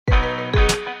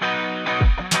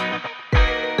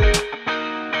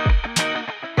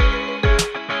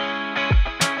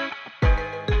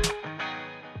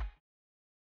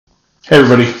Hey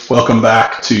everybody, welcome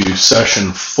back to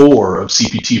session 4 of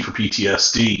CPT for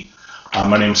PTSD.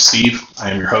 My name is Steve. I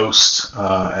am your host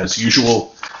as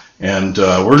usual, and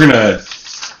we're gonna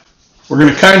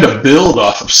kind of build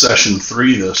off of session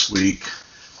 3 this week.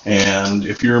 And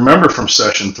if you remember from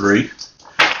session 3,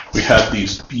 we had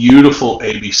these beautiful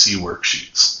ABC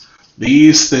worksheets.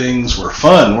 These things were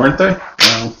fun, weren't they?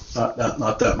 Well,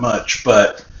 not that much,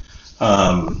 but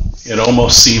it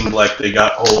almost seemed like they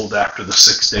got old after the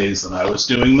 6 days that I was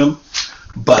doing them,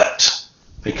 but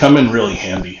they come in really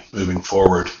handy moving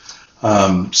forward.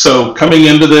 So coming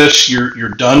into this, you're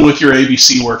done with your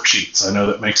ABC worksheets. I know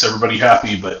that makes everybody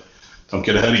happy, but don't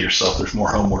get ahead of yourself. There's more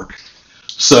homework.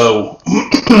 So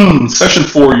session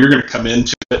 4, you're going to come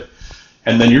into it,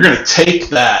 and then you're going to take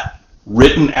that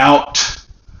written out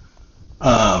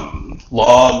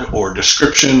log or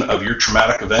description of your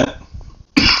traumatic event,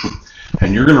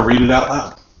 and you're going to read it out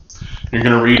loud. You're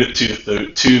going to read it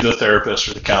to the therapist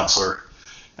or the counselor.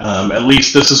 At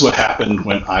least this is what happened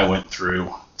when I went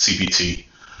through CPT.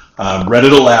 Read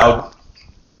it aloud,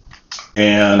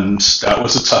 and that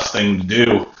was a tough thing to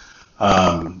do.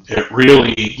 It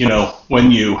really,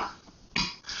 when you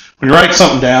write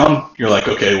something down, you're like,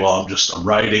 okay, well, I'm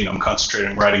writing, I'm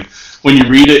concentrating on writing. When you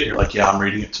read it, you're like, yeah, I'm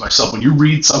reading it to myself. When you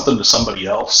read something to somebody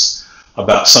else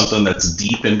about something that's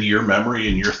deep into your memory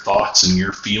and your thoughts and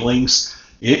your feelings,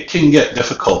 it can get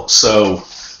difficult. So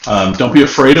don't be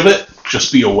afraid of it.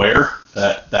 Just be aware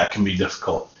that that can be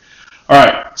difficult. All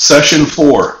right, session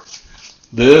 4.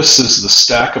 This is the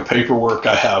stack of paperwork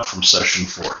I have from session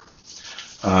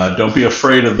 4. Don't be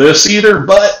afraid of this either,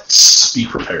 but be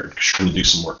prepared because you're going to do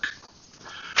some work.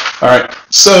 All right,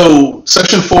 so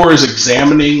session 4 is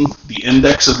examining the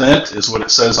index event, is what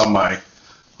it says on my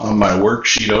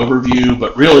worksheet overview,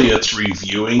 but really it's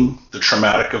reviewing the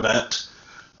traumatic event,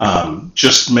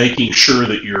 just making sure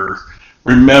that you're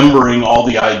remembering all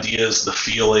the ideas, the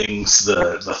feelings,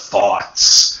 the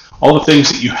thoughts, all the things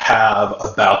that you have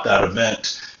about that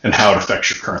event and how it affects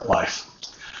your current life.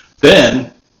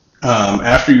 Then,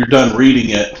 after you're done reading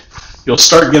it, you'll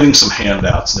start getting some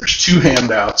handouts. And there's 2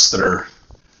 handouts that are,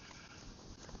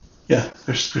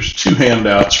 there's 2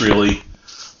 handouts really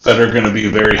that are going to be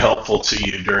very helpful to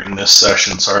you during this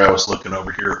session. Sorry, I was looking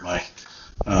over here at my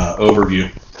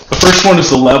overview. The first one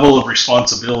is the level of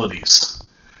responsibilities.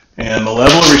 And the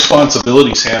level of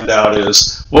responsibilities handout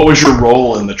is, what was your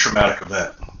role in the traumatic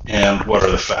event? And what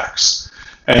are the facts?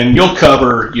 And you'll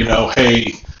cover,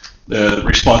 hey, the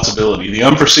responsibility, the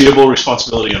unforeseeable,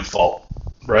 responsibility, and fault,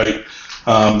 right?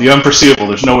 The unforeseeable,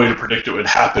 there's no way to predict it would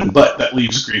happen, but that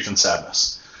leaves grief and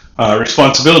sadness.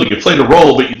 Responsibility, you played a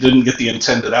role, but you didn't get the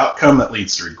intended outcome. That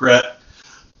leads to regret.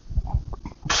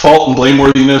 Fault and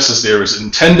blameworthiness is there is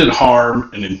intended harm,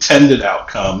 an intended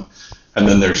outcome, and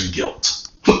then there's guilt.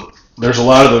 There's a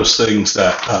lot of those things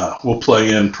that will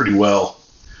play in pretty well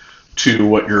to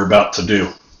what you're about to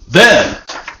do. Then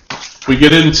we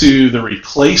get into the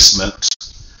replacement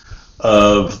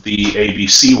of the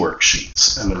ABC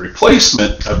worksheets. And the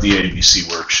replacement of the ABC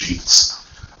worksheets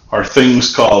are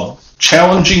things called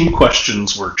Challenging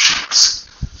Questions Worksheets.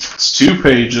 It's 2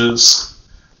 pages.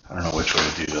 I don't know which way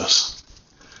to do this.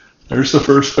 There's the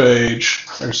first page.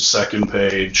 There's the second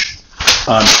page.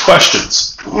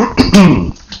 Questions.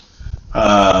 What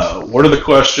are the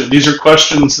questions? These are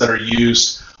questions that are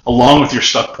used along with your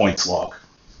stuck points log.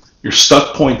 Your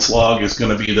stuck points log is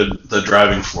going to be the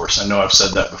driving force. I know I've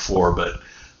said that before, but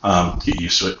get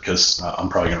used to it because I'm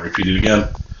probably going to repeat it again.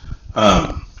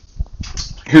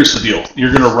 Here's the deal.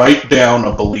 You're going to write down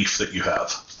a belief that you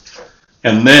have,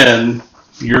 and then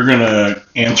you're going to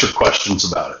answer questions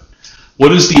about it.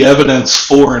 What is the evidence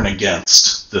for and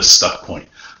against this stuck point?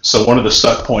 So one of the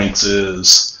stuck points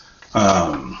is if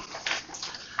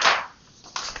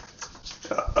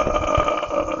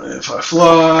I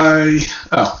fly,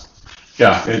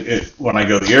 when I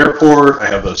go to the airport, I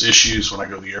have those issues when I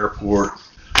go to the airport.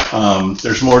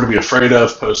 There's more to be afraid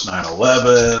of post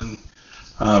 9/11.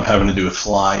 Having to do with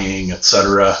flying,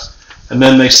 etc. And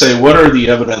then they say, what are the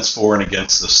evidence for and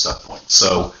against this stuck point?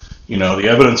 So, the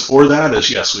evidence for that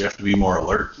is, yes, we have to be more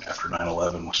alert after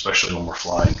 9/11, especially when we're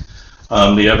flying.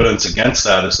 The evidence against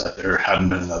that is that there hadn't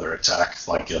been another attack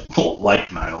like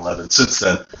 9/11 since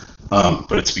then,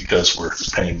 but it's because we're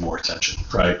paying more attention,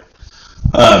 right?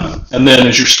 And then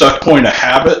is your stuck point a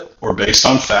habit or based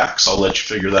on facts? I'll let you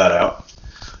figure that out.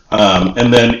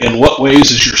 And then in what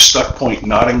ways is your stuck point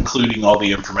not including all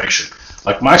the information?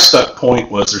 Like my stuck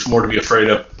point was there's more to be afraid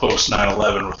of post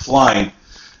 9/11 with flying,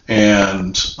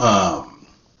 and how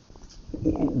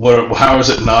is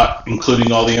it not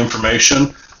including all the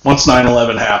information? once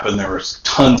 9/11 happened, there was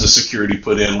tons of security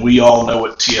put in. We all know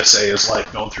what TSA is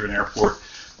like going through an airport.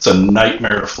 It's a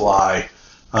nightmare to fly.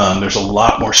 There's a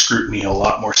lot more scrutiny, a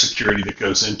lot more security that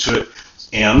goes into it.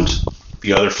 And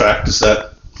the other fact is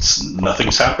that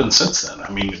nothing's happened since then. I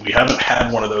mean, we haven't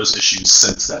had one of those issues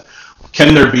since then.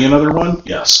 Can there be another one?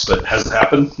 Yes, but has it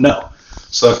happened? No.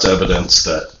 So that's evidence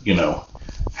that,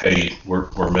 hey,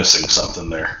 we're missing something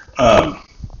there.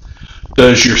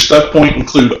 Does your stuck point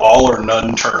include all or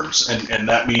none terms? And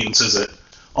that means, is it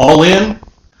all in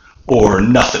or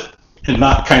nothing? And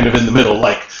not kind of in the middle,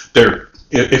 like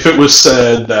if it was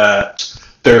said that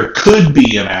there could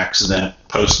be an accident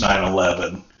post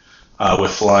 9/11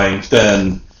 with flying,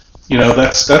 then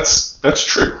that's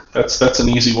true. That's an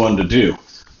easy one to do.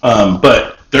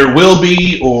 But there will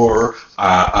be, or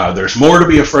there's more to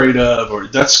be afraid of, or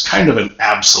that's kind of an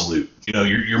absolute.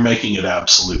 You're making it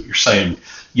absolute. You're saying,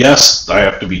 yes, I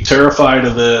have to be terrified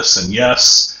of this, and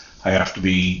yes, I have to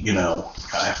be,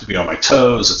 on my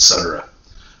toes, etc.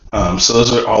 So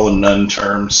those are all in none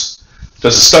terms.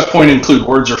 Does a stuck point include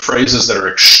words or phrases that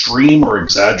are extreme or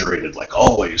exaggerated, like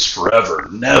always, forever,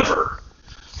 never?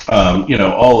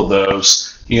 All of those.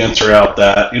 You answer out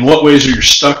that. In what ways are your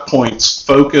stuck points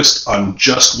focused on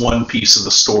just one piece of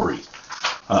the story?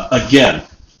 Again,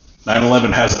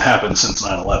 9/11 hasn't happened since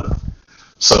 9/11.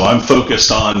 So I'm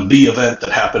focused on the event that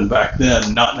happened back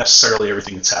then, not necessarily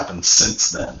everything that's happened since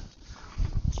then.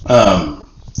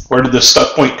 Where did this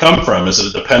stuck point come from? Is it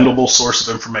a dependable source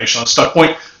of information on stuck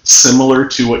point? Similar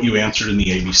to what you answered in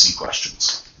the ABC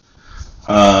questions.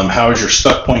 How is your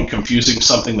stuck point confusing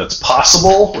something that's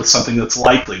possible with something that's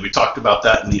likely? We talked about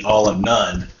that in the all and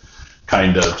none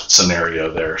kind of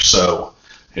scenario there. So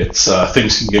it's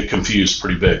things can get confused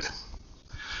pretty big.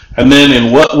 And then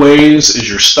in what ways is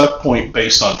your stuck point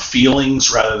based on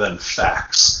feelings rather than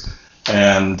facts?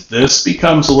 And this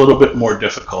becomes a little bit more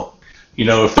difficult.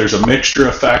 If there's a mixture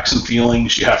of facts and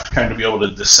feelings, you have to kind of be able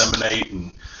to disseminate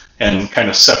and kind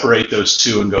of separate those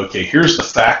two and go, okay, here's the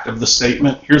fact of the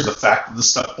statement, here's the fact of the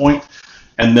stuck point,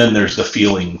 and then there's the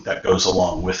feeling that goes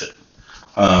along with it.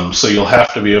 So you'll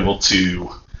have to be able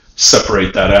to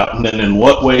separate that out. And then in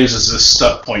what ways is this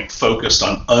stuck point focused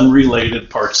on unrelated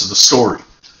parts of the story?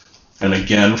 And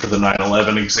again, for the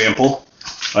 9/11 example,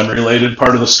 unrelated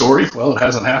part of the story, well, it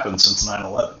hasn't happened since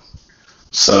 9/11.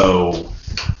 So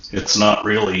it's not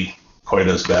really quite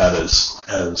as bad as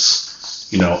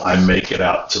I make it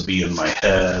out to be in my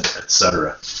head,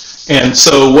 etc. And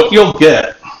so what you'll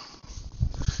get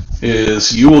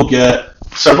is you will get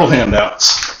several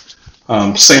handouts,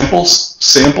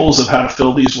 samples of how to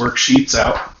fill these worksheets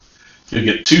out. You'll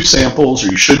get 2 samples,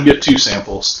 or you should get 2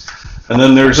 samples. And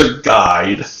then there's a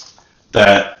guide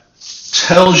that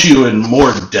tells you in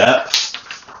more depth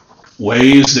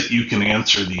ways that you can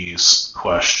answer these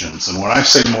questions. And when I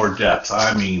say more depth,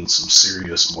 I mean some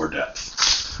serious more depth.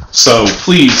 So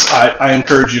please, I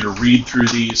encourage you to read through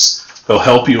these. They'll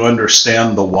help you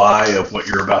understand the why of what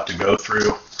you're about to go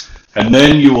through. And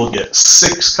then you will get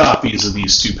 6 copies of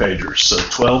these 2-pagers. So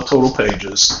 12 total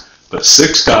pages, but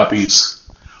 6 copies,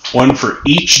 one for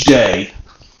each day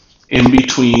in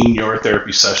between your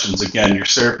therapy sessions. Again, your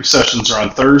therapy sessions are on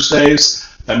Thursdays.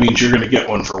 That means you're going to get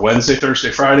one for Wednesday,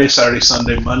 Thursday, Friday, Saturday,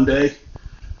 Sunday, Monday,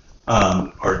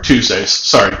 or Tuesdays.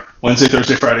 Sorry, Wednesday,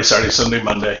 Thursday, Friday, Saturday, Sunday,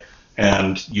 Monday.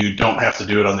 And you don't have to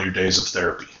do it on your days of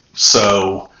therapy.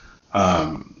 So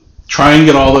try and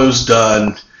get all those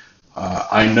done.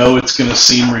 I know it's going to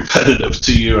seem repetitive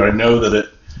to you. I know that it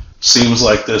seems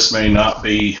like this may not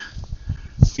be,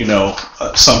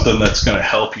 something that's going to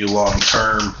help you long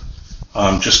term.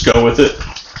 Just go with it.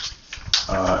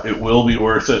 It will be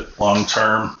worth it long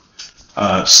term.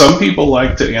 Some people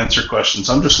like to answer questions.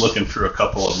 I'm just looking through a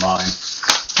couple of mine.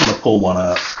 I'm going to pull one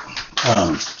up.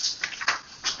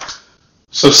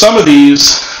 So some of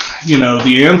these,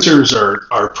 the answers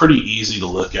are pretty easy to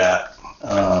look at.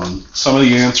 Some of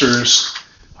the answers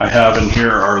I have in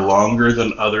here are longer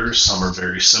than others. Some are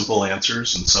very simple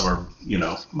answers, and some are,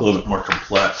 a little bit more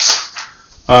complex.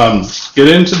 Get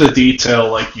into the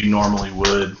detail like you normally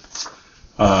would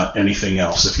anything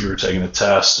else. If you were taking a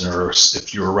test, or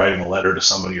if you were writing a letter to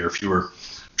somebody, or if you were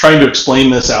trying to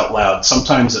explain this out loud,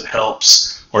 sometimes it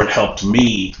helps, or it helped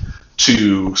me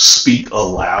to speak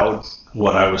aloud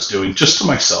what I was doing just to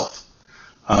myself.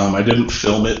 I didn't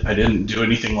film it. I didn't do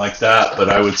anything like that, but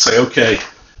I would say, okay,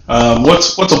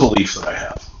 what's a belief that I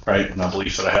have, right? And a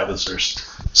belief that I have is there's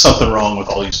something wrong with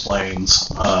all these planes.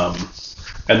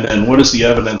 And then what is the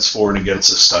evidence for and against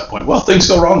this stuck point? Well, things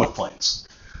go wrong with planes.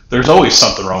 There's always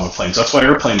something wrong with planes. That's why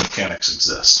airplane mechanics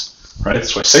exist, right?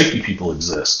 That's why safety people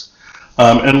exist.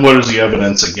 And what is the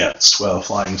evidence against? Well,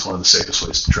 flying is one of the safest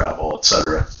ways to travel,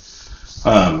 etc.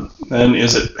 And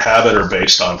is it habit or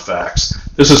based on facts?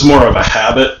 This is more of a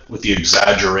habit with the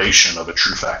exaggeration of a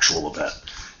true factual event.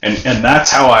 And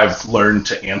that's how I've learned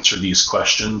to answer these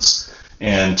questions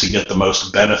and to get the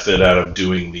most benefit out of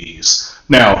doing these.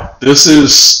 Now, this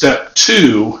is step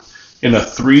 2 in a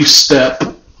 3-step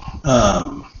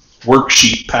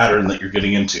worksheet pattern that you're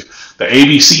getting into. The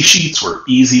ABC sheets were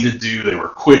easy to do. They were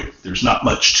quick. There's not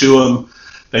much to them.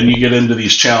 Then you get into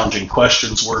these challenging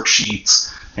questions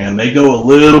worksheets, and they go a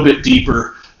little bit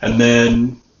deeper. And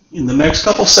then in the next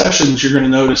couple sessions, you're going to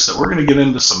notice that we're going to get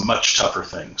into some much tougher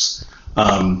things.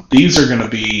 These are going to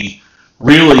be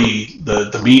really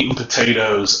the meat and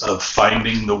potatoes of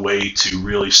finding the way to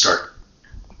really start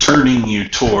turning you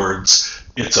towards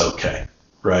it's okay,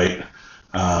 right?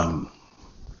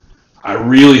 I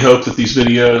really hope that these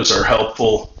videos are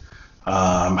helpful.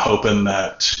 I'm hoping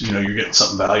that you're getting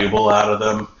something valuable out of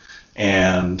them.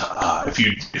 And if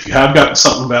you have gotten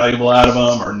something valuable out of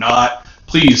them or not,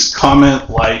 please comment,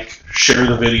 like, share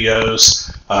the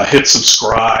videos, hit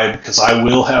subscribe, because I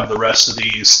will have the rest of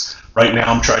these. Right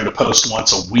now I'm trying to post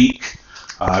once a week.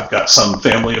 I've got some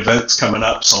family events coming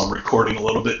up, so I'm recording a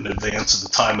little bit in advance of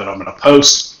the time that I'm going to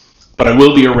post. But I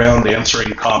will be around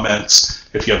answering comments.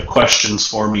 If you have questions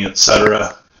for me,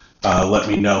 etc., let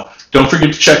me know. Don't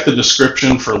forget to check the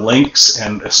description for links,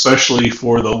 and especially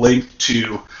for the link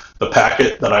to the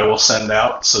packet that I will send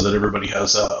out so that everybody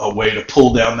has a way to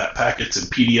pull down that packet. It's in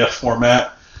PDF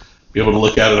format. Be able to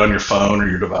look at it on your phone or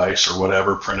your device or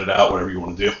whatever, print it out, whatever you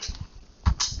want to do.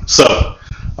 So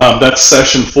that's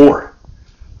session 4.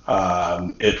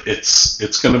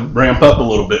 It's going to ramp up a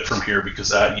little bit from here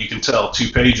because you can tell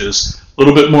 2 pages, a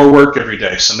little bit more work every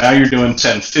day. So now you're doing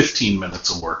 10-15 minutes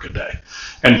of work a day.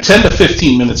 And 10 to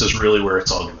 15 minutes is really where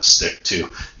it's all going to stick to.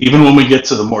 Even when we get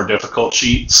to the more difficult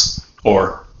sheets,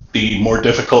 or the more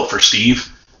difficult for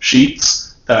Steve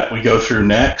sheets that we go through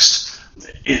next,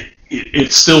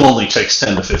 it still only takes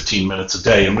 10 to 15 minutes a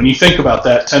day. And when you think about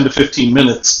that, 10 to 15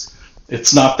 minutes,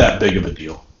 it's not that big of a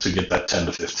deal to get that 10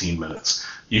 to 15 minutes.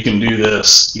 You can do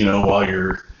this, while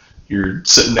you're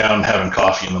sitting down and having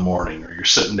coffee in the morning, or you're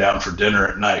sitting down for dinner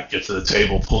at night, get to the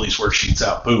table, pull these worksheets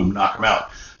out, boom, knock them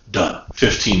out, done,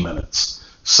 15 minutes.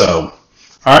 So,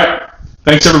 all right,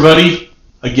 thanks everybody.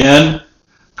 Again,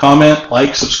 comment,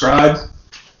 like, subscribe,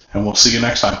 and we'll see you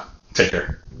next time. Take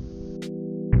care.